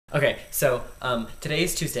Okay, so today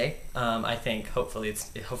is Tuesday. I think hopefully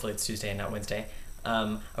it's Tuesday and not Wednesday.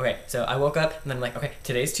 Okay, so I woke up and then I'm like, okay,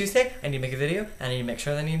 today's Tuesday. I need to make a video, and I need to make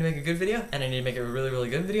sure that I need to make a good video, and I need to make a really, really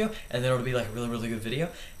good video, and then it'll be like a really, really good video.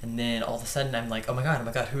 And then all of a sudden I'm like, oh my god,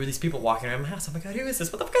 who are these people walking around my house? Oh my god, who is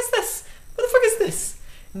this? What the fuck is this? What the fuck is this?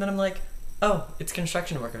 And then I'm like, oh, it's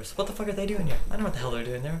construction workers. What the fuck are they doing here? I don't know what the hell they're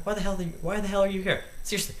doing there. Why the hell are you here?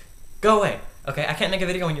 Seriously, go away. Okay, I can't make a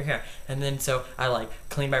video when you're here. And then so I like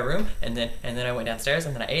cleaned my room, and then I went downstairs,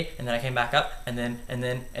 and then I ate, and then I came back up, and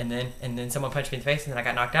then someone punched me in the face, and then I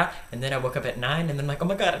got knocked out, and then I woke up at 9, and then I'm like, oh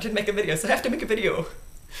my god, I didn't make a video, so I have to make a video.